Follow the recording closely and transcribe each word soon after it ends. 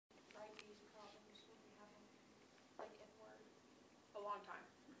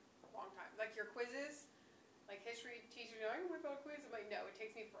your quizzes. Like history teachers, I can whip out a quiz. I'm like, no, it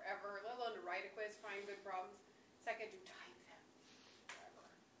takes me forever, let alone to write a quiz, find good problems. Second, to type them.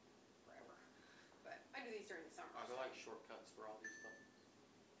 Forever. But I do these during the summer. Are there like shortcuts for all these buttons?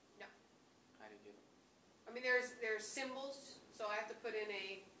 No. How do you get them? I mean, there's symbols, so I have to put in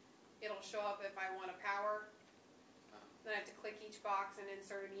it'll show up if I want a power. Then I have to click each box and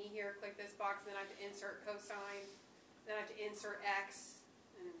insert an E here, click this box, then I have to insert cosine, then I have to insert X,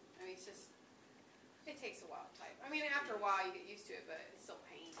 and I mean, it takes a while to type. I mean, after a while you get used to it, but it's still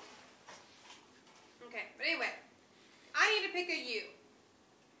pain. Okay, but anyway, I need to pick a U.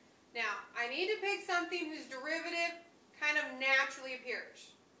 Now, I need to pick something whose derivative kind of naturally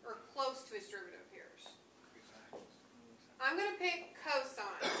appears, or close to its derivative appears. I'm going to pick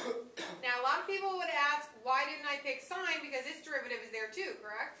cosine. Now, a lot of people would ask, why didn't I pick sine? Because its derivative is there too,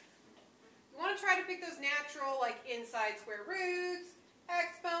 correct? You want to try to pick those natural, like inside square roots,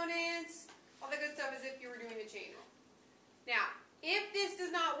 exponents, all the good stuff as if you were doing the chain rule. Now, if this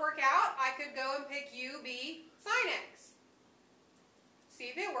does not work out, I could go and pick u be sine x. See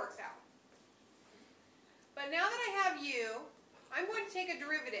if it works out. But now that I have u, I'm going to take a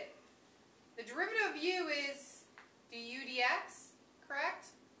derivative. The derivative of u is du dx,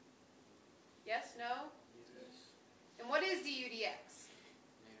 correct? Yes, no? Yes. And what is du dx?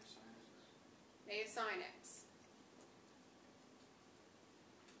 Negative sine x. Negative sine x.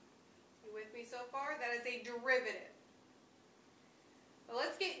 You with me so far? That is a derivative. But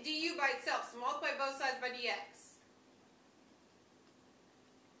let's get du by itself. So multiply both sides by dx.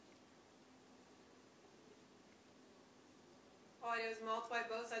 All I do is multiply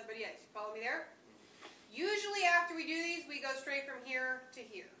both sides by dx. You follow me there? Usually after we do these, we go straight from here to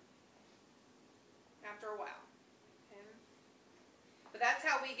here. After a while. Okay. But that's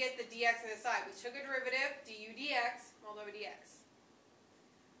how we get the dx on the side. We took a derivative, du dx, multiplied by dx.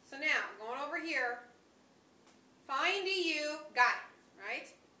 So now, going over here, find du, got it, right?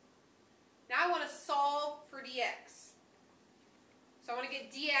 Now I want to solve for dx. So I want to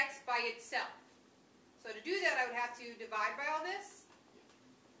get dx by itself. So to do that, I would have to divide by all this.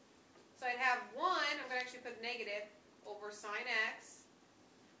 So I'd have 1, I'm going to actually put negative, over sine x,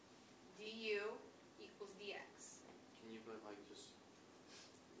 du equals dx. Can you put like just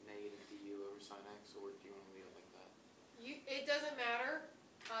negative du over sine x, or do you want to leave it like that? It doesn't matter.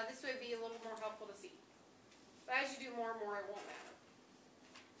 This would be a little more helpful to see. But as you do more and more, it won't matter.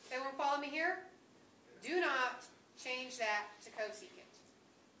 Everyone follow me here? Do not change that to cosecant.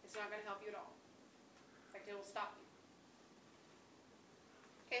 It's not going to help you at all. In fact, it will stop you.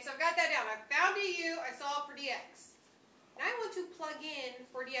 Okay, so I've got that down. I found du, I solved for dx. Now I want to plug in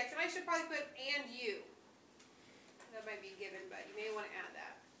for dx, and I should probably put and u. That might be given, but you may want to add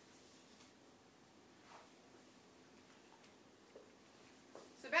that.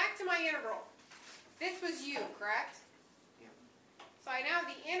 So back to my integral. This was u, correct? Yeah. So I now have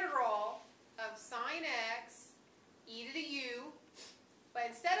the integral of sine x e to the u, but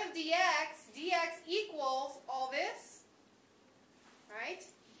instead of dx, dx equals all this, right?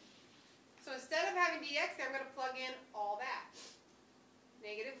 So instead of having dx there, I'm going to plug in all that.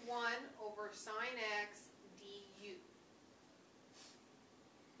 Negative 1 over sine x du.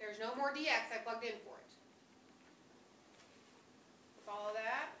 There's no more dx, I plugged in for it. Follow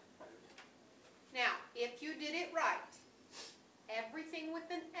that? Now, if you did it right, everything with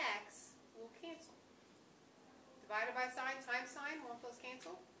an x will cancel. Divided by sine times sine, won't those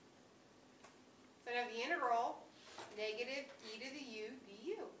cancel? So now the integral, negative e to the u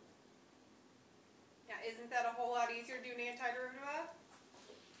du. Now, isn't that a whole lot easier to do an antiderivative of?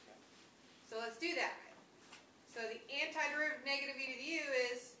 So let's do that. So the antiderivative of negative e to the u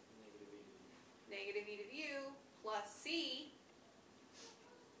is negative e to the u plus c.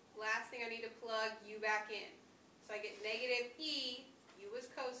 Last thing I need to plug u back in. So I get negative e, u is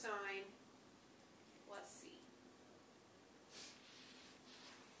cosine, plus c.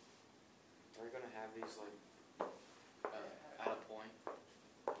 Are we going to have these like at a point?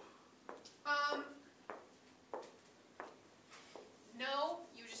 No,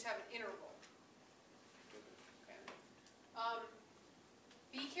 you just have an interval. Okay.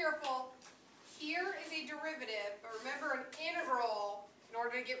 Be careful. Here is a derivative, but remember an integral, in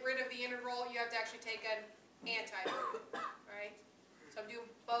order to get rid of the integral, you have to actually take an antiderivative, right? So I'm doing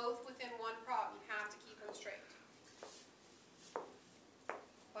both within one problem. You have to keep them straight.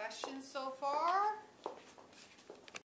 Questions so far?